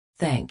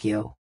Thank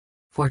you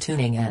for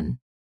tuning in.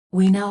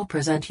 We now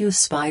present you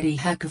Spidey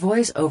Heck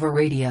Voice over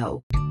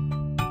Radio.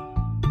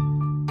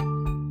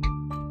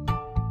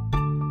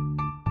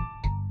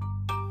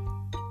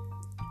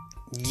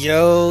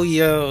 Yo,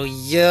 yo,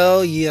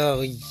 yo,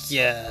 yo,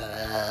 yo.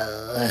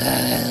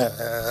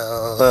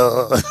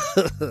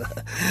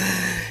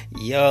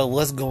 Yo,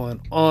 what's going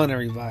on,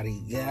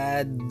 everybody?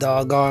 God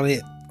doggone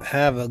it.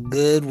 Have a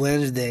good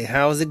Wednesday.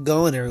 How's it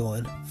going,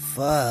 everyone?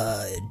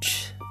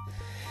 Fudge.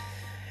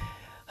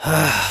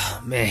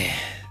 Ah, man.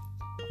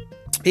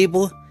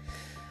 People,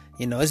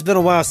 it's been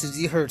a while since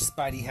you heard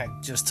Spidey Heck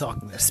just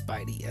talking to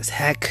Spidey as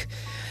heck.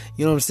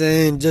 You know what I'm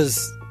saying?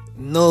 Just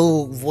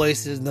no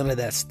voices, none of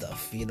that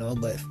stuff,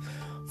 but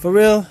for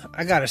real,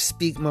 I gotta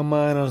speak my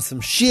mind on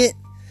some shit,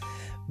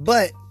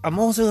 but I'm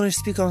also gonna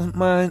speak on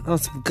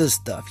some good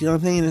stuff, you know what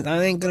I'm saying?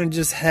 I ain't gonna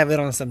just have it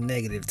on some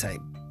negative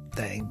type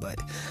thing,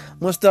 but I'm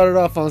gonna start it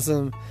off on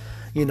some,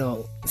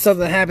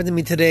 something that happened to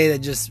me today that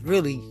just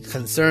really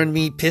concerned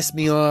me, pissed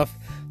me off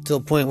to a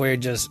point where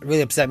it just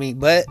really upset me,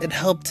 but it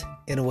helped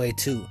in a way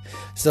too.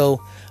 So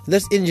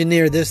let's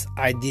engineer this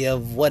idea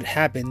of what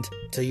happened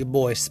to your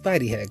boy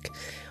Spidey Heck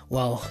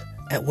while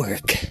at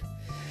work.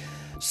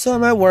 So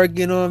I'm at work,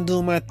 I'm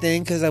doing my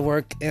thing because I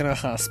work in a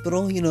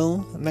hospital,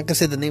 I'm not gonna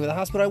say the name of the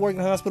hospital. I work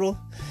in a hospital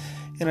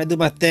and I do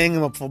my thing.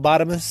 I'm a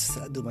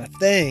phlebotomist. I do my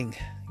thing,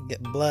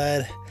 get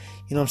blood,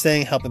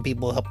 helping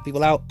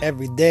people out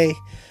every day,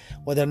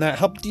 whether or not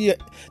help through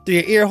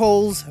your ear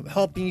holes, I'm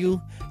helping you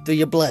through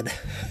your blood,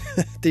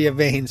 through your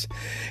veins,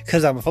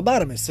 because I'm a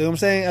phlebotomist. So I'm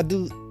saying I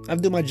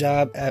do my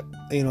job at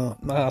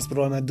my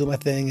hospital, and I do my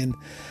thing, and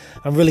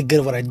I'm really good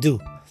at what I do.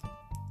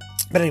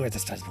 But anyways,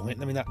 that's the point.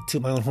 Let me not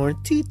toot my own horn.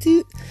 Toot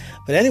toot.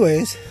 But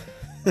anyways,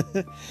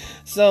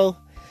 so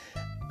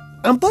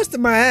I'm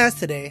busting my ass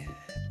today,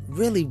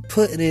 really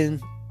putting in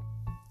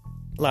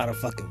a lot of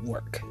fucking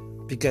work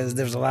because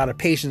there's a lot of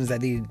patients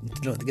that need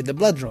to get their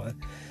blood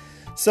drawn.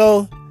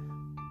 So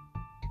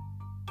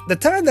the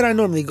time that I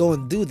normally go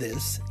and do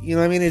this,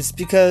 it's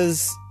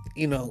because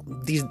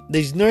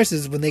these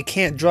nurses, when they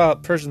can't draw a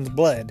person's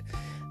blood,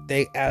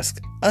 they ask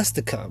us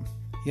to come.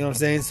 You know what I'm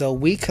saying? So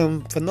we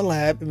come from the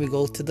lab and we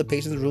go to the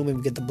patient's room and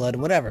we get the blood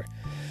and whatever.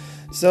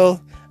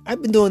 So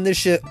I've been doing this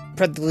shit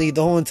practically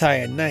the whole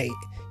entire night.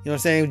 You know what I'm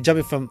saying?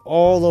 Jumping from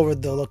all over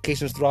the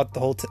locations throughout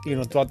the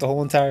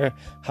whole entire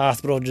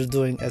hospital, just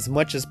doing as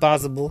much as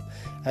possible,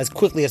 as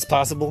quickly as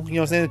possible. You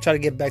know what I'm saying? To try to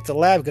get back to the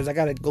lab because I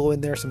gotta go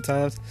in there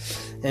sometimes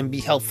and be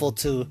helpful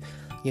to,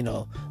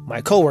 my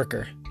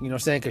coworker. You know what I'm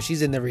saying? Because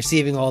she's in there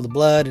receiving all the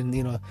blood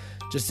and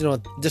just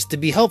to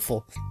be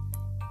helpful.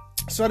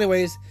 So,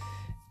 anyways,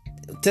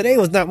 today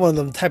was not one of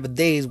them type of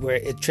days where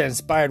it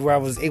transpired where I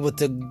was able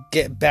to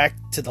get back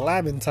to the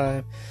lab in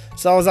time.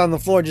 So I was on the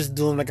floor just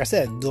doing, like I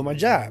said, doing my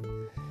job.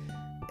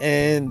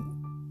 And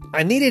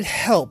I needed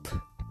help.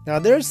 Now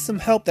there's some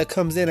help that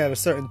comes in at a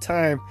certain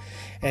time,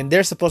 and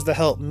they're supposed to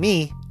help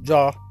me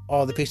draw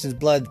all the patient's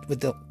blood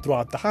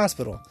throughout the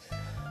hospital.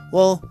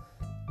 Well,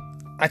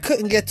 I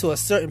couldn't get to a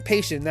certain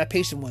patient. That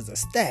patient was a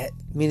stat,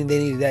 meaning they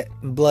needed that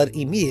blood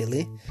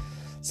immediately.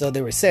 So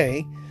they were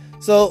saying.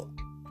 So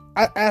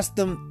I asked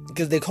them,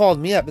 because they called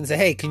me up and said,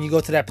 hey, can you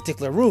go to that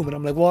particular room? And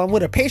I'm like, well, I'm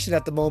with a patient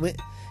at the moment.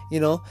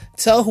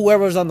 Tell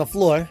whoever's on the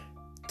floor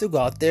to go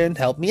out there and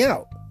help me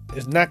out.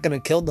 It's not going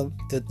to kill them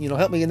to,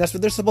 help me. And that's what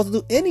they're supposed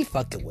to do any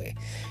fucking way.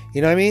 You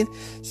know what I mean?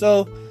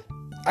 So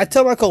I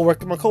tell my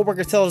coworker. My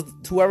coworker tells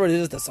whoever it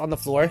is that's on the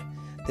floor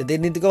that they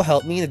need to go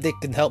help me, that they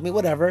can help me,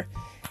 whatever.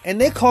 And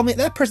they call me.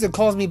 That person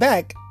calls me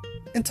back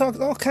and talks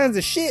all kinds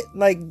of shit.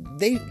 Like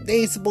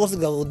they supposed to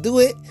go do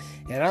it,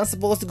 and I'm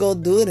supposed to go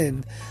do it,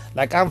 and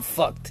like I'm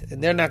fucked,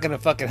 and they're not gonna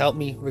fucking help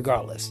me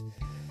regardless.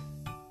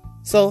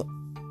 So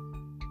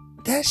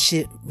that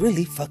shit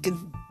really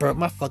fucking burnt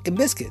my fucking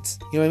biscuits.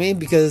 You know what I mean?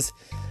 Because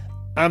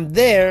I'm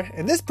there,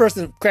 and this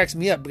person cracks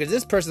me up because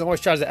this person always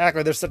tries to act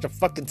like they're such a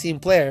fucking team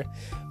player,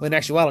 when in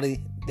actuality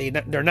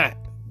they're not.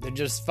 They're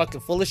just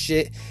fucking full of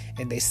shit,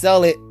 and they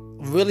sell it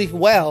really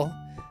well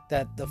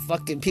that the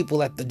fucking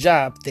people at the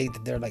job think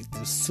that they're like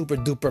the super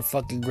duper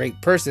fucking great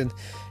person,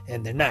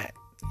 and they're not.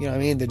 You know what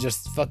I mean? They're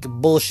just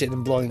fucking bullshit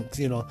and blowing,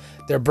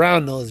 they're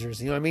brown nosers,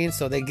 you know what I mean?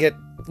 So they get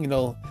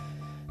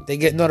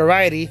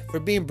notoriety for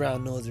being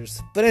brown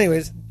nosers. But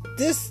anyways,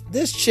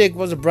 this chick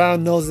was a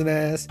brown nosing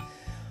ass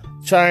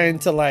trying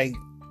to like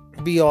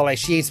be all like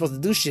she ain't supposed to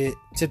do shit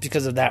just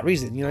because of that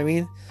reason, you know what I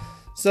mean?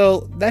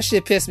 So that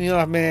shit pissed me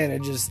off, man.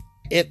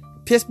 It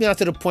pissed me off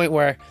to the point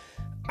where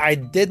I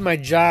did my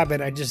job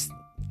and I just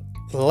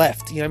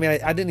left. You know what I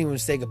mean? I didn't even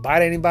say goodbye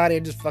to anybody. I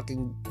just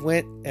fucking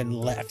went and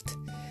left.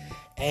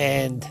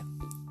 And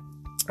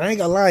I ain't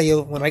gonna lie,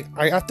 yo, when I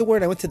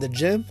afterward I went to the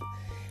gym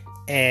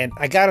and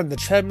I got on the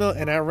treadmill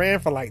and I ran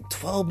for like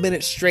 12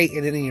 minutes straight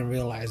and didn't even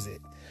realize it.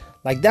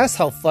 Like, that's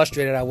how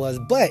frustrated I was.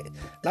 But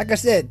like I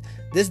said,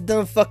 this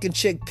dumb fucking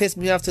chick pissed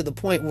me off to the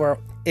point where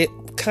it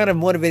kind of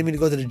motivated me to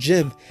go to the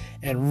gym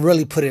and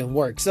really put in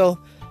work. So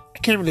I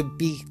can't really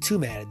be too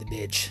mad at the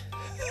bitch.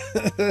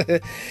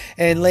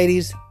 And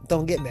ladies,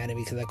 don't get mad at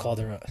me because I called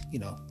her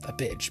a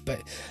bitch.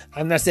 But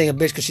I'm not saying a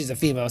bitch because she's a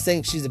female. I'm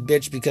saying she's a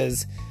bitch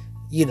because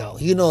you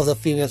know the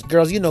females,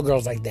 girls,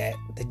 girls like that.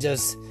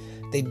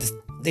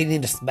 They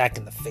need to smack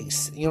in the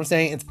face. You know what I'm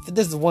saying? If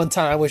this is one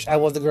time I wish I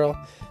was the girl,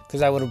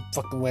 because I would have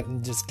fucking went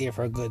and just gave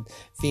her a good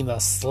female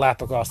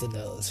slap across the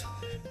nose.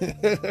 You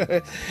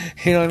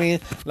know what I mean?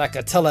 Like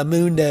a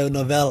Telemundo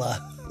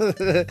novella.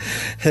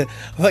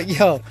 But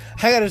yo,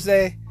 I gotta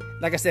say,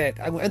 like I said,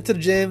 I went to the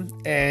gym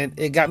and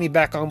it got me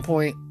back on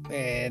point,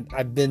 and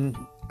I've been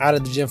out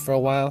of the gym for a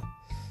while.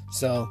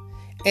 So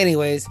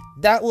anyways,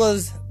 that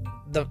was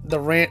the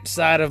rant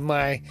side of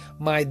my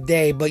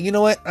day. But you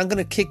know what? I'm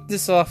gonna kick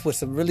this off with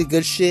some really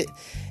good shit.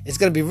 It's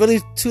gonna be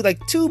really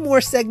two more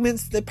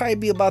segments. They'll probably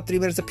be about 3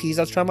 minutes apiece.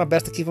 I'll try my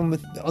best to keep them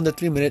under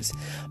 3 minutes.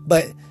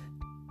 But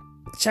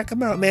check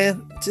them out,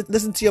 man. Just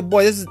listen to your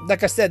boy. This is,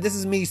 like I said, this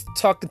is me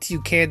talking to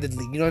you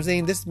candidly. You know what I'm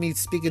saying? This is me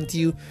speaking to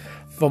you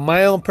from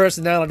my own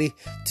personality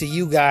to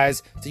you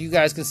guys, so you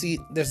guys can see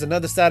there's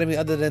another side of me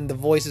other than the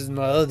voices and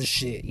the other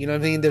shit. You know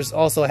what I mean? There's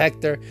also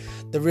Hector,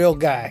 the real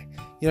guy.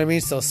 You know what I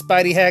mean? So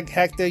Spidey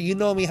Hector, you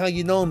know me how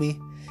you know me.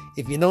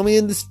 If you know me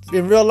in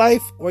real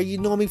life, or you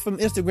know me from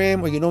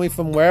Instagram, or you know me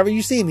from wherever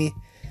you see me,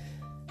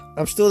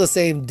 I'm still the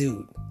same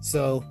dude.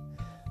 So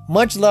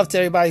much love to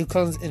everybody who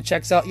comes and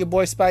checks out your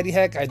boy Spidey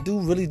Heck. I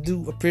really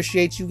do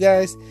appreciate you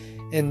guys.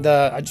 And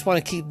I just want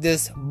to keep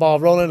this ball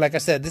rolling. Like I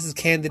said, this is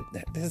candid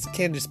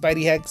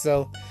Spidey Heck.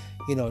 So,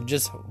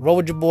 just roll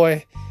with your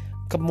boy.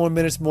 A couple more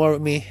minutes more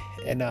with me.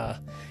 And I'm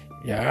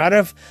out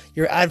of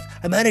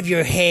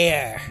your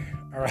hair.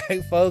 All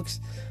right,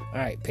 folks. All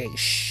right,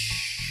 peace.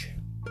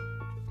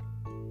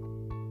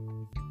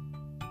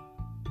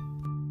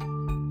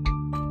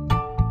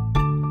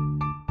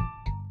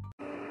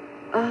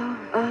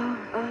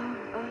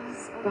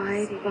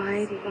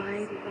 Spidey.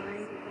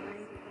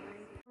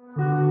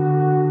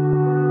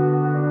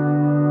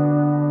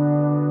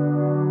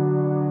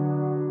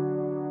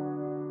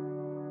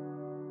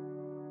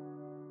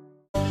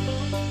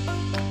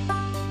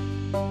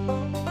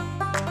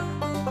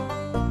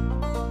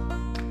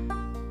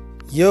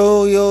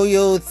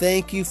 Yo,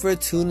 thank you for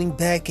tuning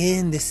back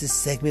in. This is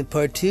segment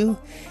part 2,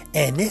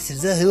 and this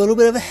is a little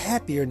bit of a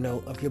happier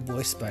note of your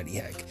boy Spidey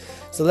Heck.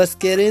 So let's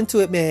get into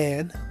it,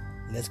 man.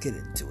 Let's get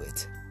into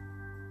it.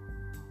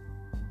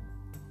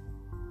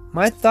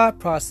 My thought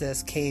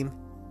process came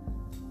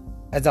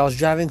as I was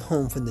driving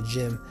home from the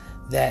gym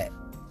that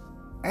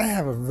I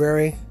have a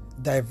very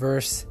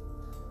diverse,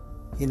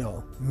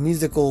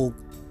 musical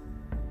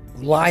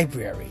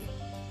library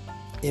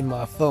in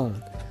my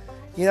phone.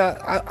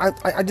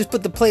 I just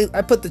put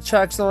I put the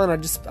tracks on. I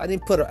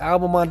didn't put an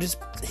album on, just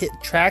hit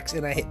tracks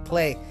and I hit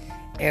play.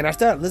 And I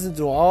started listening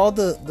to all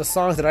the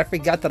songs that I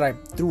forgot that I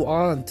threw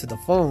on to the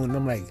phone. And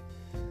I'm like,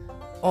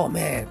 oh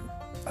man,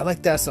 I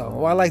like that song.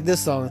 Oh, I like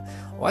this song.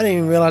 Oh, I didn't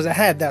even realize I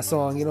had that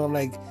song. I'm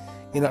like,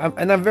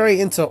 I'm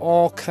very into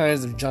all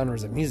kinds of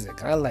genres of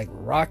music. I like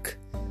rock.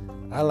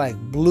 I like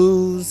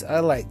blues. I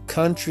like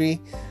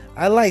country.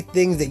 I like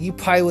things that you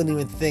probably wouldn't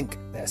even think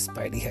that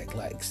Spidey Heck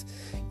likes.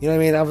 You know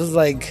what I mean? I was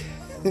like,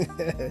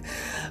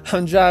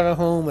 I'm driving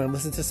home and I'm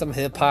listening to some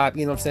hip hop,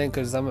 you know what I'm saying?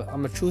 Because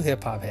I'm a true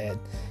hip hop head.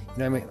 You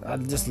know what I mean? I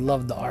just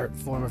love the art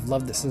form. I've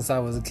loved it since I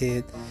was a kid.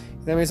 You know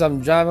what I mean? So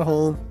I'm driving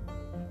home,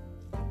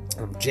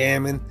 I'm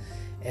jamming,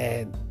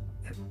 and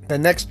the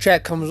next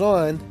track comes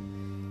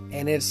on,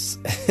 and it's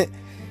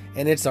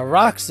a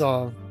rock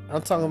song.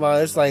 I'm talking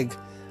about, it's like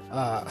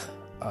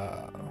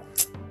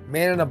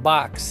Man in a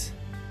Box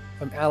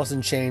from Alice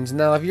in Chains.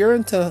 Now, if you're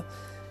into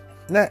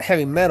not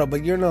heavy metal,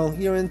 but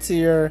you're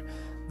into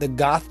the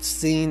goth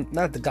scene,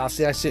 not the goth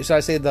scene. Should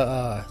I say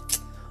the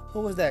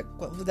what was that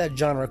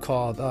genre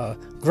called?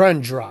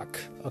 Grunge rock.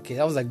 Okay,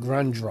 that was like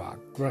grunge rock,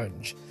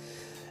 grunge,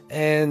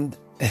 and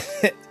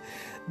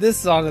this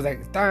song is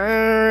like.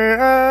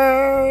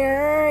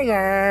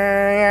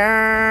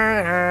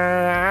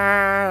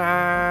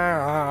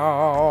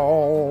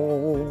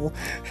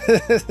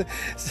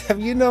 So if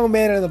you know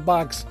Man in the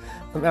Box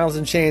from Alice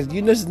in Chains,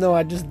 you just know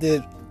I just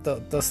did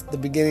the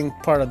beginning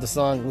part of the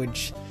song,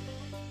 which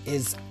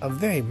is a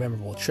very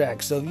memorable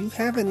track. So if you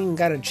haven't even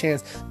got a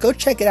chance, go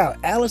check it out.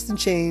 Alice in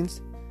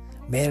Chains,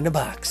 Man in the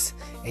Box,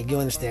 and you'll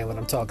understand what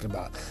I'm talking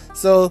about.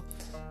 So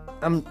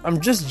I'm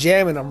just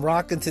jamming, I'm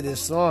rocking to this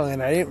song,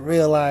 and I didn't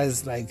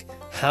realize like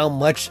how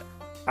much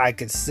I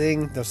could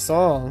sing the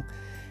song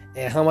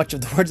and how much of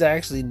the words I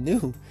actually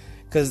knew.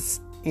 Because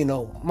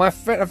a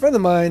friend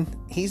of mine,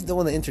 he's the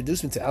one that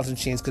introduced me to Alice in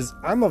Chains, because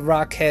I'm a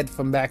rock head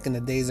from back in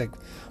the days, like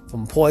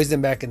from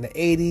Poison back in the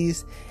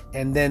 80s,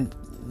 and then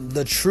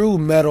the true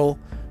metal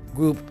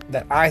group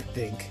that I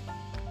think,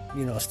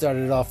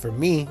 started it off for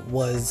me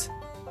was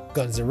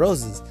Guns N'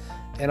 Roses.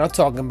 And I'm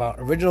talking about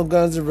original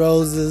Guns N'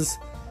 Roses,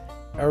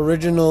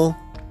 original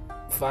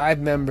 5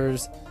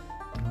 members.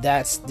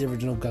 That's the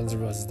original Guns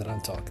N' Roses that I'm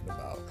talking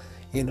about.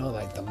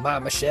 Like the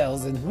Mama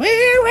Shells and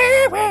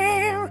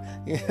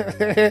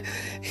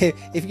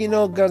if you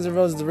know Guns N'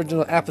 Roses'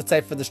 original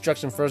Appetite for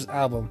Destruction first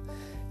album,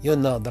 you'll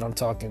know that I'm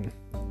talking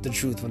the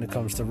truth when it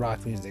comes to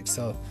rock music.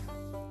 So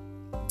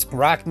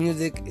Rock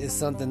music is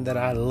something that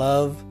I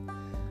love.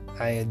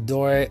 I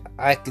adore it.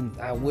 I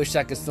wish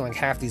I could sing like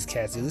half these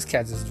cats. These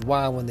cats is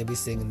wild when they be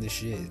singing this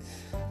shit.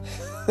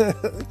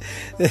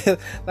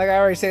 Like I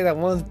already say that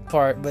one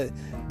part, but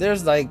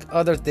there's like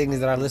other things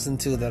that I listen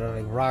to that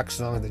are like rock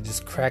songs that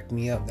just crack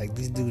me up. Like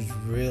these dudes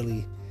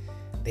really,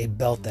 they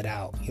belt it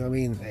out. You know what I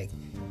mean? Like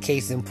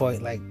case in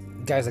point, like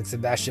guys like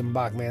Sebastian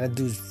Bach, man, that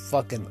dude's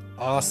fucking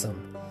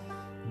awesome.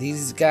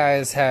 These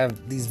guys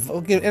have these,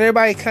 and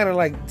everybody kind of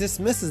like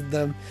dismisses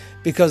them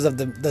because of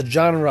the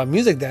genre of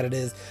music that it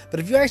is. But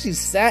if you actually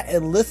sat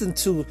and listened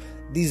to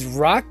these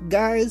rock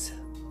guys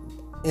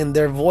and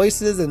their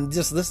voices and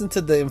just listen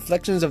to the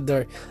inflections of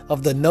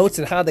the notes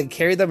and how they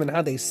carry them and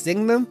how they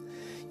sing them,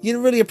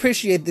 you really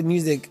appreciate the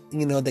music.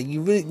 You know that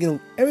you really,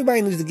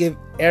 everybody needs to give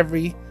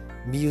every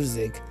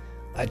music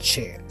a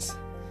chance.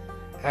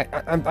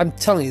 I'm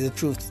telling you the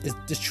truth. It's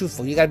just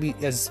truthful. You gotta be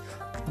as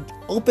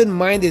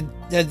open-minded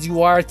as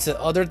you are to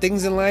other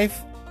things in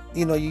life.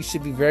 You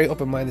should be very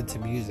open-minded to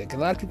music. A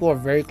lot of people are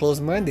very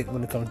close-minded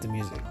when it comes to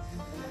music.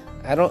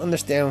 I don't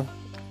understand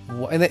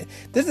why, and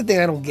this is the thing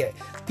I don't get.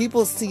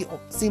 People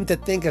seem to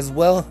think as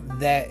well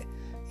that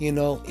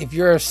if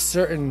you're a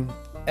certain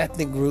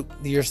ethnic group,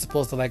 you're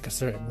supposed to like a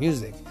certain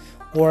music,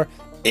 or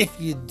if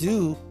you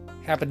do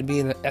happen to be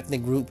in an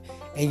ethnic group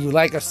and you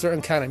like a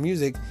certain kind of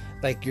music,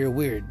 like you're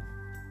weird.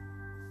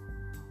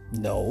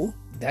 No,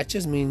 that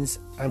just means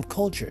I'm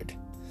cultured.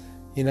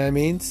 You know what I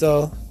mean?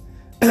 So,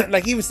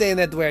 like even saying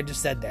that the way I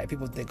just said that,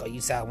 people think, oh,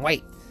 you sound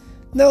white.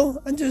 No,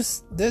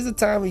 there's a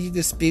time when you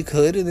can speak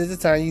hood, and there's a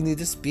time you need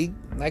to speak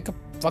like a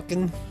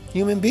fucking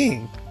human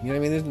being. You know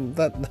what I mean? There's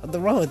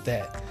nothing wrong with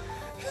that.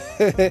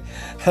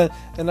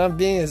 And I'm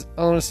being as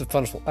honest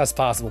as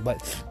possible.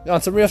 But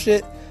on some real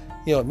shit,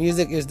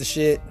 music is the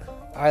shit.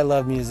 I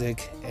love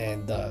music,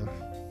 and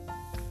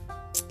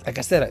like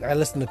I said, I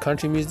listen to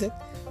country music.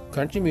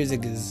 Country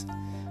music is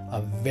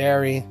a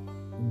very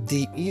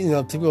deep,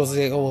 people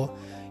say, oh,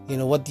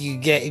 what do you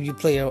get if you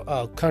play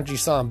a country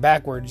song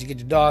backwards? You get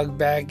your dog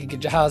back, you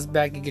get your house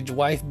back, you get your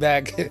wife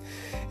back.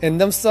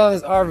 And them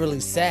songs are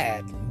really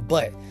sad,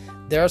 but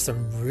there are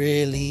some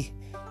really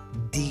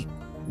deep,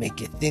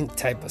 make you think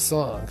type of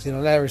songs.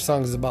 Not every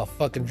song is about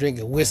fucking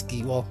drinking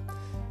whiskey. Well,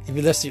 if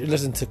you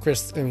listen to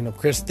Chris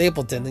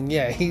Stapleton, then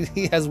yeah,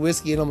 he has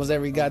whiskey in almost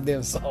every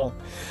goddamn song.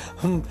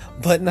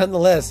 But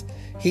nonetheless,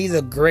 he's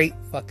a great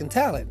fucking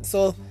talent.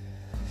 So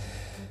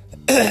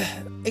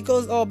it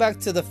goes all back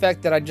to the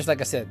fact that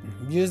like I said,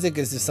 music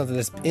is just something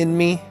that's in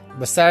me.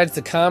 Besides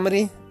the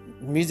comedy,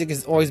 music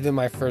has always been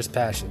my first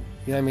passion.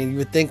 You know what I mean? You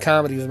would think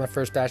comedy was my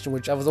first passion,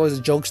 which I was always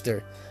a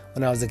jokester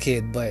when I was a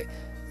kid. But,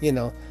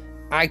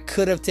 I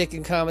could have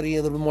taken comedy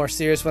a little more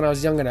serious when I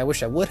was younger, and I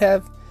wish I would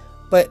have.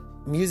 But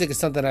music is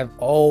something I've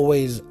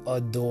always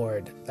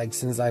adored, like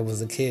since I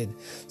was a kid.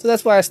 So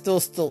that's why I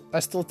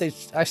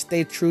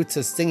stay true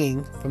to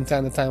singing from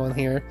time to time on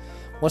here.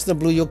 Once in a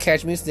blue, you'll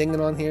catch me singing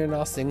on here, and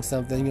I'll sing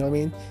something. You know what I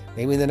mean?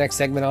 Maybe in the next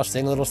segment, I'll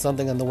sing a little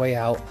something on the way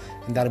out,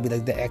 and that'll be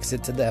like the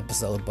exit to the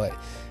episode. But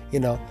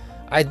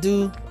I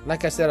do,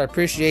 like I said, I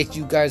appreciate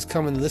you guys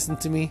coming and listen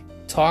to me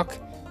talk.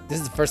 This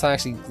is the first time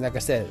actually, like I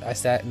said, I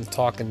sat and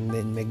talk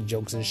and make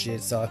jokes and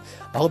shit. So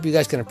I hope you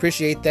guys can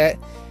appreciate that.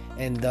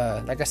 And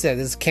like I said,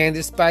 this is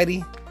Candid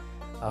Spidey.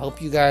 I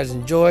hope you guys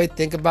enjoy.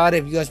 Think about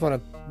it. If you guys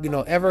want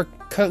to, ever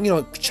come,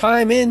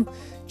 chime in.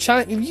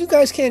 If you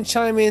guys can't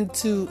chime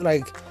into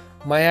like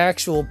my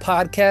actual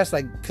podcast,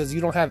 like because you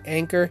don't have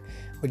Anchor,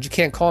 but you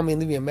can't call me and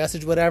leave me a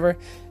message, whatever.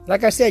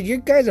 Like I said, you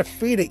guys are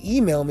free to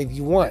email me if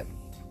you want.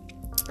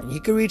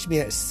 You can reach me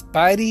at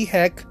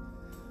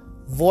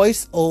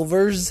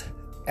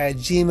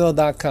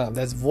SpideyHeckVoiceovers@gmail.com.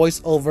 That's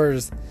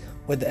voiceovers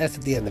with the S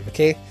at the end of it,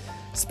 okay?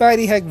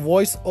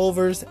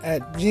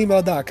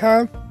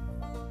 SpideyHeckVoiceovers@gmail.com.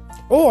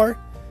 Or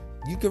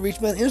you can reach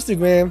me on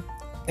Instagram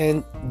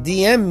and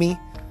DM me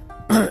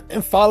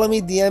and follow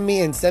me, DM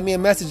me, and send me a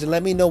message and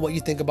let me know what you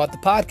think about the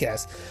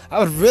podcast. I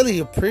would really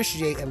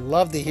appreciate and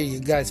love to hear you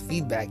guys'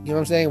 feedback. You know what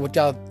I'm saying? What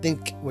y'all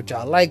think, what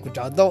y'all like, what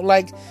y'all don't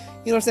like. You know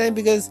what I'm saying?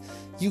 Because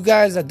you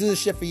guys, I do this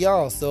shit for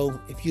y'all. So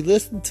if you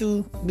listen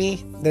to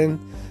me, then,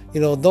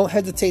 don't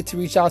hesitate to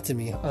reach out to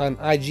me on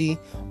IG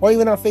or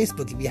even on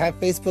Facebook. If you have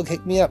Facebook,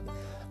 hit me up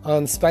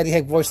on Spidey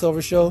Heck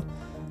Voiceover Show.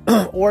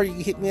 Or you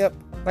can hit me up,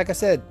 like I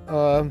said,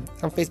 on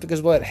Facebook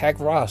as well, at Heck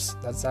Ross.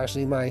 That's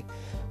actually my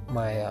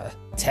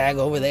tag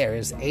over there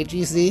is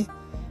HEC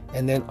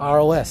and then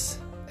ROS,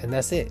 and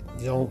that's it.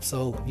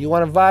 So if you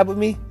want to vibe with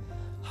me,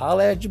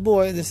 holla at your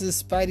boy. This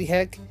is Spidey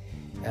Heck.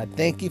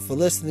 Thank you for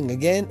listening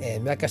again,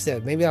 and like I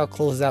said, maybe I'll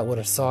close out with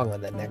a song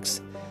on the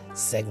next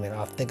segment.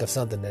 I'll think of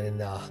something and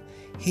then I'll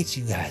hit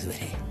you guys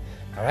with it.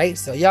 Alright,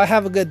 so y'all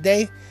have a good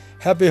day.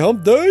 Happy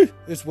hump day.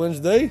 It's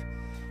Wednesday,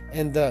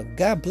 and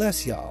God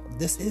bless y'all.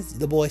 This is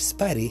the boy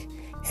Spidey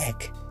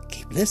Heck.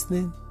 Keep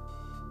listening.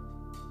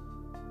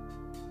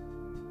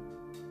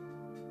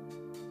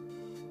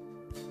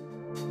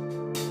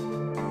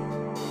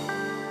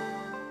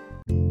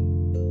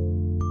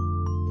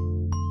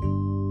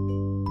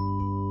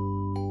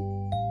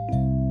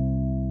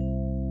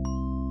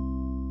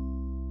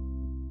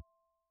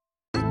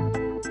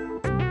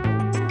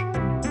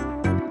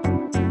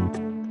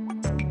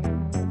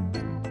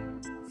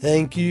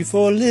 Thank you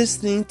for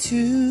listening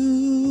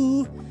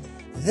to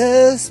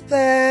the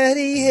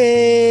Spidey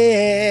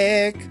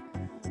Heck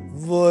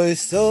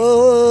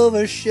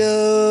Voiceover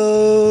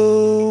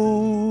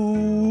Show.